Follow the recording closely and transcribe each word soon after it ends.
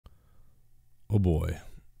Oh, boy.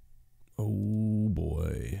 Oh,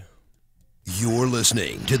 boy. You're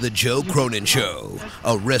listening to The Joe Cronin Show,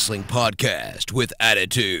 a wrestling podcast with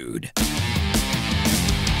attitude.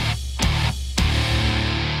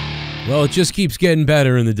 Well, it just keeps getting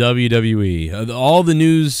better in the WWE. All the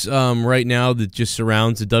news right now that just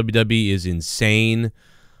surrounds the WWE is insane.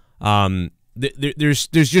 There's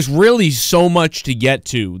just really so much to get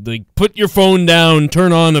to. Like, put your phone down,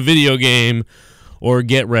 turn on a video game, or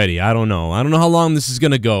get ready. I don't know. I don't know how long this is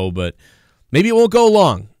going to go, but maybe it won't go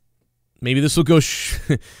long. Maybe this will go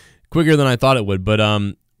quicker than I thought it would. But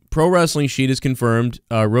Pro Wrestling Sheet is confirmed.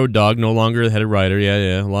 Road Dogg no longer the head writer.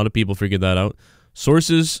 Yeah. A lot of people figured that out.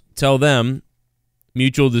 Sources tell them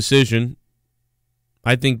mutual decision.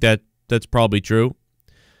 I think that's probably true.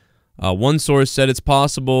 One source said it's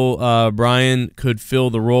possible Brian could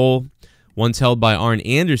fill the role once held by Arn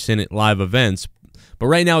Anderson at live events. But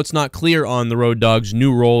right now it's not clear on the Road Dogg's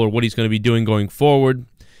new role or what he's going to be doing going forward.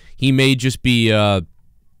 He may just be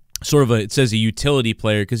sort of it says a utility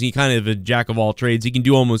player because he kind of a jack of all trades. He can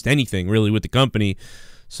do almost anything really with the company.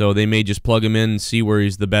 So they may just plug him in and see where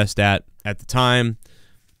he's the best at the time.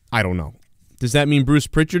 I don't know. Does that mean Bruce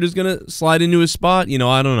Pritchard is going to slide into his spot? I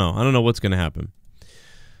don't know. I don't know what's going to happen.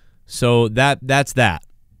 So that's that.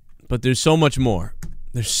 But there's so much more.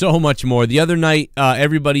 There's so much more. The other night,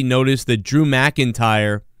 everybody noticed that Drew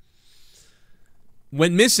McIntyre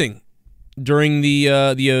went missing during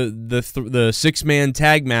the six-man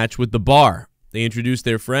tag match with The Bar. They introduced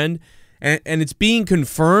their friend, and it's being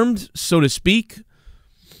confirmed, so to speak,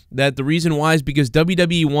 that the reason why is because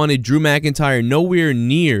WWE wanted Drew McIntyre nowhere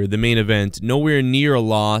near the main event, nowhere near a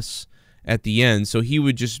loss at the end, so he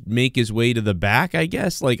would just make his way to the back, I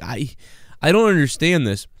guess. Like, I don't understand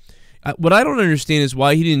this. What I don't understand is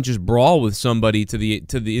why he didn't just brawl with somebody to the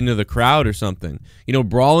end of the crowd or something.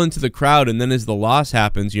 Brawl into the crowd, and then as the loss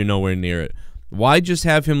happens, you're nowhere near it. Why just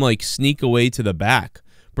have him, like, sneak away to the back,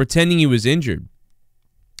 pretending he was injured?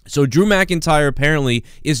 So Drew McIntyre apparently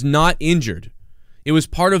is not injured. It was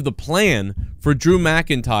part of the plan for Drew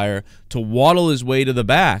McIntyre to waddle his way to the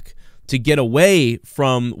back to get away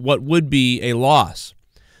from what would be a loss.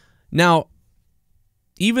 Now,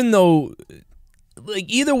 even though, like,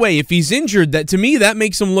 either way, if he's injured, that to me, that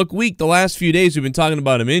makes him look weak. The last few days we've been talking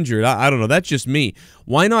about him injured. I don't know. That's just me.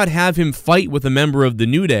 Why not have him fight with a member of the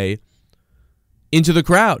New Day into the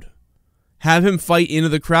crowd? Have him fight into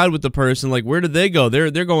the crowd with the person. Like, where did they go? They're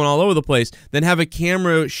going all over the place. Then have a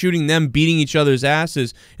camera shooting them beating each other's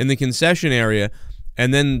asses in the concession area,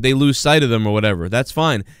 and then they lose sight of them or whatever. That's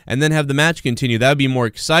fine. And then have the match continue. That would be more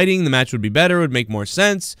exciting. The match would be better. It would make more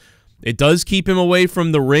sense. It does keep him away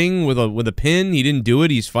from the ring with a pin. He didn't do it.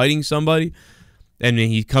 He's fighting somebody, and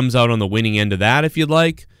he comes out on the winning end of that if you'd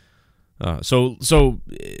like. So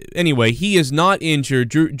anyway, he is not injured.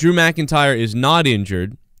 Drew McIntyre is not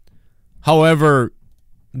injured. However,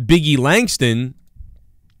 Big E Langston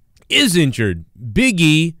is injured. Big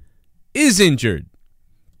E is injured.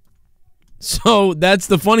 So that's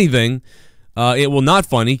the funny thing. Not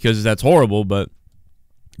funny because that's horrible, but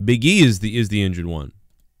Big E is the injured one.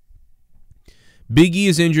 Big E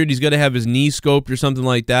is injured. He's got to have his knee scoped or something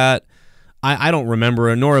like that. I don't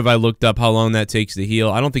remember, nor have I looked up how long that takes to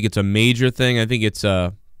heal. I don't think it's a major thing. I think it's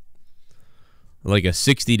like a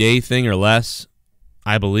 60-day thing or less.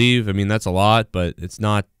 I believe. I mean, that's a lot, but it's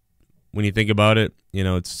not, when you think about it,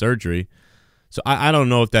 it's surgery. So I don't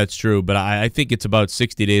know if that's true, but I think it's about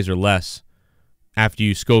 60 days or less after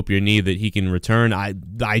you scope your knee that he can return.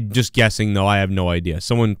 I'm just guessing, though. I have no idea.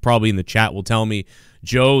 Someone probably in the chat will tell me,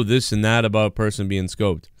 Joe, this and that about a person being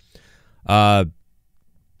scoped.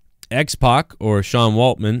 X-Pac, or Sean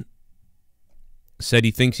Waltman, said he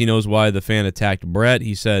thinks he knows why the fan attacked Brett.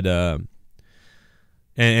 He said...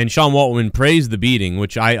 And Sean Waltman praised the beating,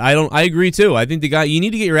 which I agree too. I think the guy, you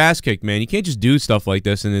need to get your ass kicked, man. You can't just do stuff like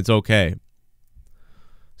this and it's okay.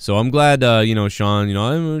 So I'm glad, Sean.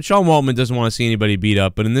 Sean Waltman doesn't want to see anybody beat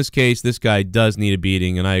up, but in this case, this guy does need a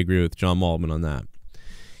beating, and I agree with Sean Waltman on that.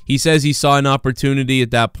 He says he saw an opportunity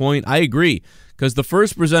at that point. I agree, because the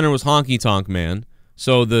first presenter was Honky Tonk Man,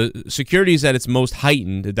 so the security is at its most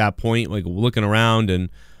heightened at that point, like looking around, and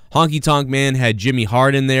Honky Tonk Man had Jimmy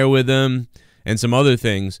Hart in there with him, and some other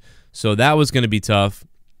things, so that was going to be tough.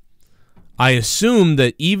 I assume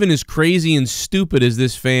that even as crazy and stupid as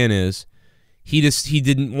this fan is, he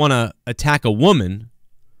didn't want to attack a woman.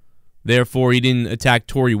 Therefore, he didn't attack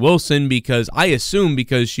Tori Wilson because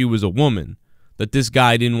she was a woman, that this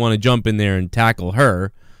guy didn't want to jump in there and tackle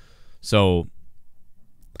her. So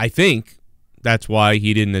I think that's why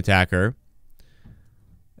he didn't attack her.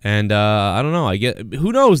 And I don't know.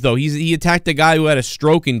 Who knows though? He attacked a guy who had a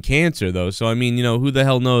stroke and cancer though. So I mean, who the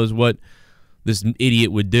hell knows what this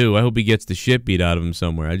idiot would do. I hope he gets the shit beat out of him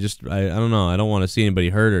somewhere. I don't know. I don't want to see anybody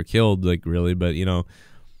hurt or killed, like, really, but, you know,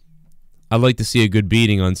 I'd like to see a good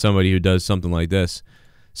beating on somebody who does something like this.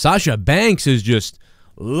 Sasha Banks is just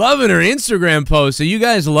loving her Instagram posts. Are you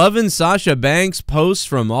guys loving Sasha Banks posts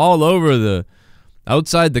from all over the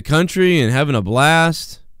outside the country and having a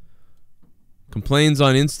blast? Complains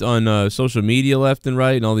on social media left and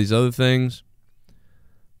right and all these other things.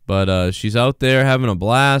 But she's out there having a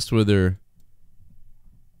blast with her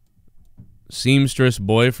seamstress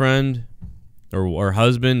boyfriend or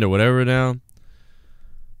husband or whatever now.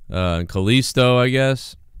 Kalisto, I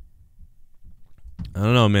guess. I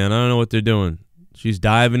don't know, man. I don't know what they're doing. She's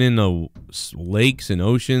diving into lakes and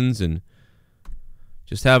oceans and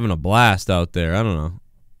just having a blast out there. I don't know.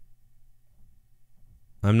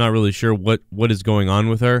 I'm not really sure what is going on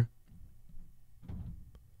with her.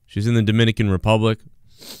 She's in the Dominican Republic.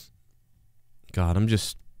 God,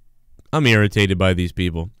 I'm irritated by these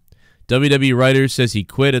people. WWE writer says he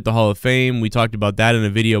quit at the Hall of Fame. We talked about that in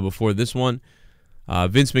a video before this one.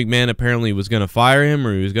 Vince McMahon apparently was going to fire him,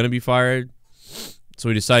 or he was going to be fired. So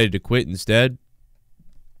he decided to quit instead.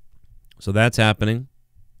 So that's happening.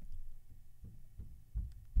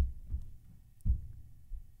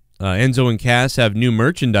 Enzo and Cass have new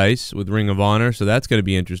merchandise with Ring of Honor, so that's going to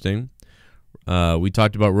be interesting. We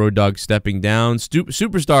talked about Road Dogg stepping down.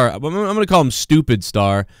 Superstar, I'm going to call him Stupid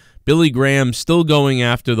Star. Billy Graham still going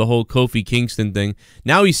after the whole Kofi Kingston thing.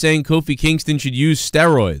 Now he's saying Kofi Kingston should use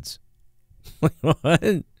steroids.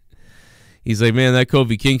 What? He's like, man, that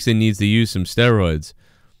Kofi Kingston needs to use some steroids.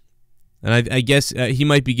 And I guess he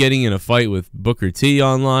might be getting in a fight with Booker T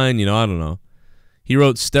online. You know, I don't know. He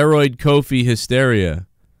wrote, steroid Kofi hysteria.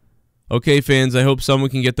 Okay, fans, I hope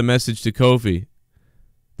someone can get the message to Kofi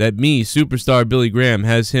that me, Superstar Billy Graham,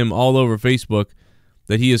 has him all over Facebook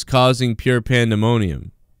that he is causing pure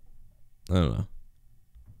pandemonium. I don't know.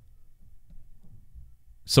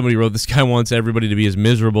 Somebody wrote, this guy wants everybody to be as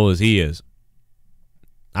miserable as he is.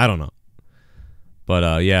 I don't know.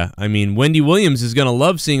 But, yeah, I mean, Wendy Williams is going to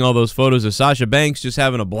love seeing all those photos of Sasha Banks just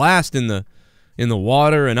having a blast in the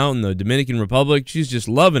water and out in the Dominican Republic. She's just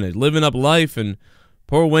loving it, living up life. And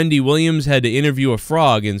poor Wendy Williams had to interview a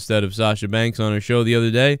frog instead of Sasha Banks on her show the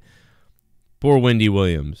other day. Poor Wendy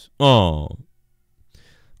Williams. Oh.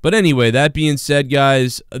 But anyway, that being said,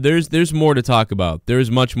 guys, there's more to talk about. There's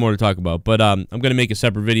much more to talk about. But I'm going to make a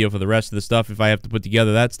separate video for the rest of the stuff if I have to put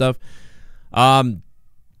together that stuff. I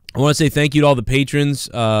want to say thank you to all the patrons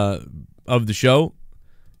of the show.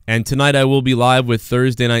 And tonight I will be live with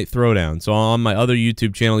Thursday Night Throwdown. So on my other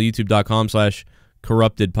YouTube channel,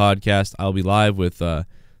 youtube.com/corruptedpodcast, I'll be live with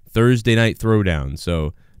Thursday Night Throwdown.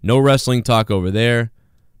 So no wrestling talk over there,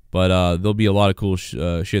 but there'll be a lot of cool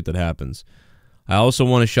shit that happens. I also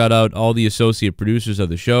want to shout out all the associate producers of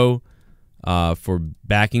the show for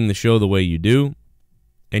backing the show the way you do.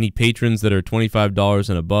 Any patrons that are $25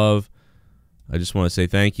 and above, I just want to say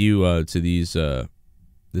thank you to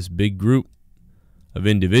this big group of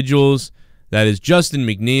individuals. That is Justin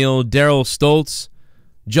McNeil, Darel Stultz.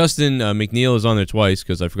 Justin McNeil is on there twice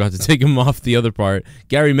because I forgot to take him off the other part.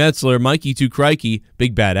 Gary Metzler, Mikey 2 Crikey,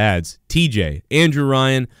 Big Bad Ads, TJ, Andrew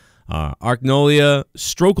Ryan, Arknolia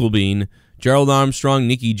Strokelbean, Gerald Armstrong,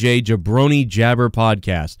 NickY J, Jabroni Jabber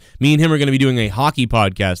Podcast. Me and him are going to be doing a hockey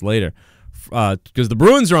podcast later because the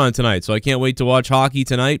Bruins are on tonight, so I can't wait to watch hockey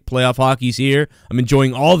tonight. Playoff hockey's here. I'm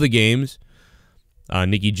enjoying all the games.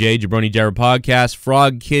 NickY J, Jabroni Jabber Podcast,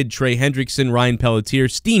 Frog Kid, Trey Hendrickson, Ryan Pelletier,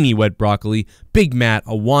 Steamy Wet Broccoli, Big Matt,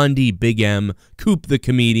 Awonddy Big M, Coop the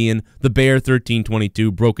Comedian, The Bear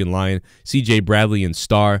 1322, Brokenlion, CJ Bradley, and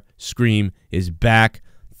STARSCREAM is back.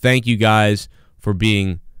 Thank you guys for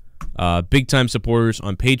being big-time supporters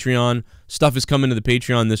on Patreon. Stuff is coming to the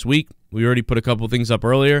Patreon this week. We already put a couple things up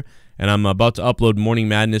earlier, and I'm about to upload Morning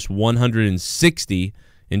Madness 160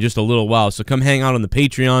 in just a little while. So come hang out on the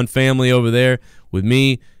Patreon family over there with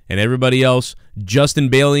me and everybody else. Justin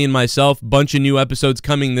Bailey and myself, bunch of new episodes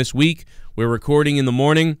coming this week. We're recording in the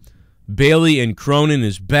morning. Bailey and Cronin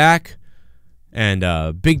is back,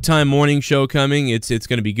 and big-time morning show coming. It's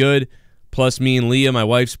going to be good. Plus me and Leah, my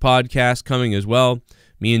wife's podcast, coming as well.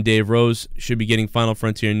 Me and Dave Rose should be getting Final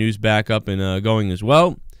Frontier News back up and going as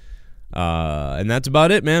well. And that's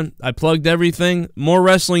about it, man. I plugged everything. More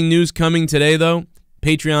wrestling news coming today, though.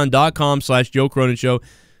 Patreon.com/Joe Cronin Show.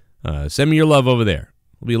 Send me your love over there.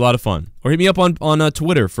 It'll be a lot of fun. Or hit me up on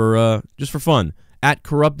Twitter for just for fun,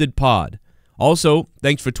 @CorruptedPod. Also,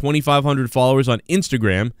 thanks for 2,500 followers on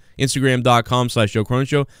Instagram, Instagram.com/Joe Cronin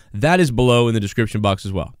Show. That is below in the description box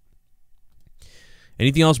as well.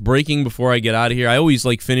 Anything else breaking before I get out of here? I always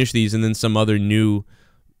finish these and then some other new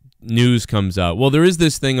news comes out. Well, there is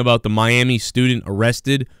this thing about the Miami student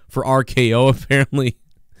arrested for RKO, apparently.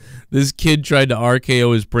 This kid tried to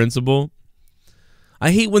RKO his principal.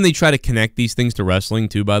 I hate when they try to connect these things to wrestling,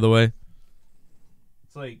 too, by the way.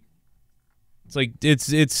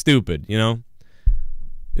 It's stupid, you know?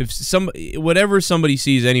 If whatever somebody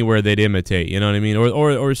sees anywhere, they'd imitate, you know what I mean?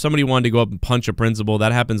 Or somebody wanted to go up and punch a principal.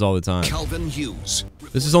 That happens all the time. Calvin Hughes.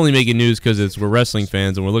 This is only making news because we're wrestling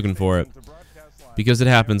fans and we're looking for it. Because it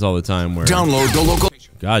happens all the time where... Download the local...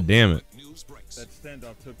 God damn it. That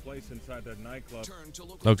standoff took place inside that nightclub.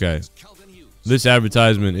 Okay. This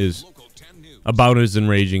advertisement is about as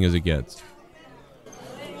enraging as it gets.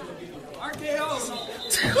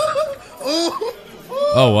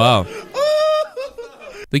 Oh, wow.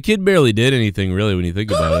 The kid barely did anything, really, when you think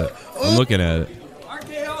about it. I'm looking at it.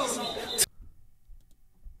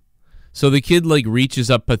 So the kid, like, reaches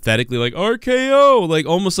up pathetically, like, RKO! Like,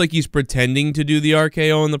 almost like he's pretending to do the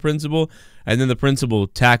RKO on the principal, and then the principal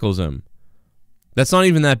tackles him. That's not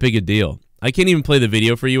even that big a deal. I can't even play the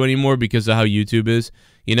video for you anymore because of how YouTube is.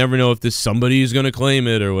 You never know if this somebody is going to claim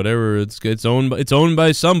it or whatever. It's owned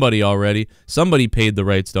by somebody already. Somebody paid the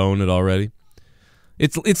rights to own it already.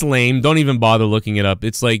 It's lame. Don't even bother looking it up.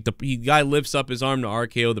 It's like the guy lifts up his arm to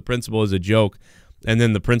RKO the principal as a joke, and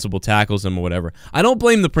then the principal tackles him or whatever. I don't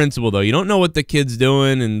blame the principal, though. You don't know what the kid's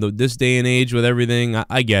doing in this day and age with everything.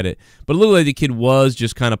 I get it. But it looked like the kid was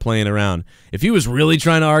just kind of playing around. If he was really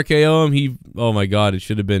trying to RKO him, oh my God, it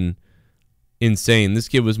should have been insane. This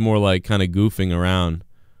kid was more like kind of goofing around.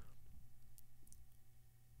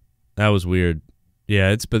 That was weird.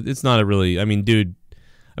 Yeah, but it's not a really... I mean, dude,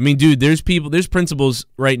 there's principals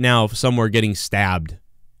right now somewhere getting stabbed,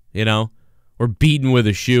 you know, or beaten with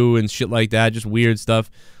a shoe and shit like that. Just weird stuff.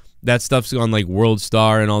 That stuff's on like World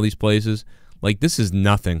Star and all these places. Like, this is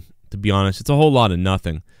nothing, to be honest. It's a whole lot of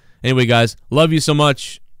nothing. Anyway, guys, love you so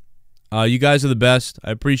much. You guys are the best.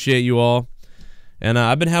 I appreciate you all. And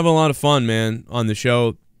I've been having a lot of fun, man, on the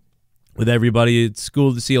show with everybody. It's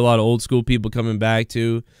cool to see a lot of old school people coming back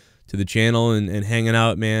to the channel and hanging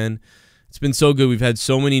out, man. It's been so good. We've had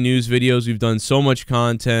so many news videos. We've done so much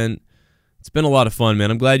content. It's been a lot of fun, man.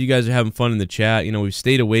 I'm glad you guys are having fun in the chat. You know, we've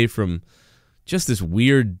stayed away from just this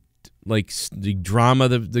weird, like, the drama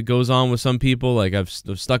that goes on with some people. Like, I've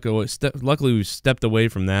stuck away. Luckily, we've stepped away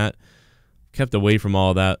from that, kept away from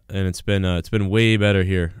all that, and it's been way better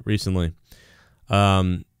here recently.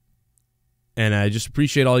 And I just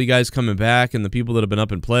appreciate all you guys coming back and the people that have been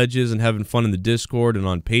up in pledges and having fun in the Discord and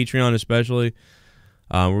on Patreon especially.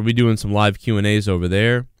 We'll be doing some live Q&As over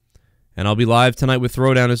there. And I'll be live tonight with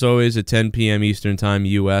Throwdown as always at 10 p.m. Eastern Time,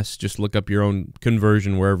 U.S. Just look up your own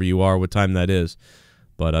conversion wherever you are, what time that is.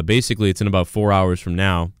 But basically, it's in about 4 hours from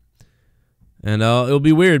now. And it'll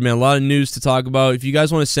be weird, man. A lot of news to talk about. If you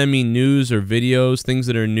guys want to send me news or videos, things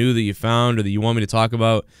that are new that you found or that you want me to talk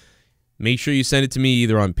about, make sure you send it to me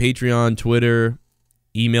either on Patreon, Twitter,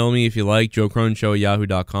 email me if you like,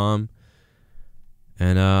 joecronenshow@yahoo.com.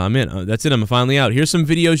 And I'm in. That's it. I'm finally out. Here's some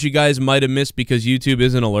videos you guys might have missed because YouTube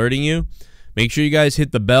isn't alerting you. Make sure you guys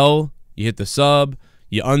hit the bell. You hit the sub.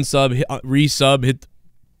 You unsub, resub, hit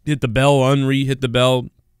the bell, hit the bell.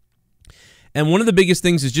 And one of the biggest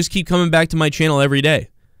things is just keep coming back to my channel every day.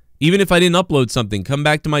 Even if I didn't upload something, come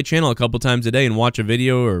back to my channel a couple times a day and watch a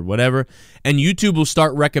video or whatever. And YouTube will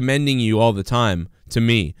start recommending you all the time to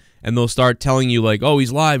me. And they'll start telling you, like, oh,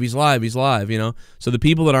 he's live, he's live, he's live, you know? So the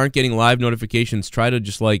people that aren't getting live notifications, try to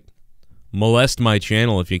just, like, molest my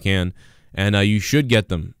channel if you can. And you should get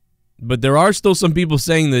them. But there are still some people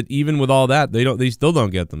saying that even with all that, they still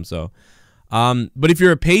don't get them. So, but if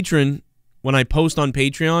you're a patron, when I post on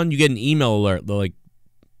Patreon, you get an email alert that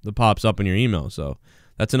pops up in your email. So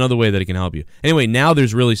that's another way that it can help you. Anyway, now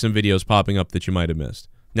there's really some videos popping up that you might have missed,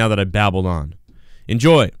 now that I babbled on.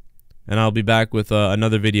 Enjoy! And I'll be back with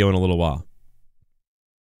another video in a little while.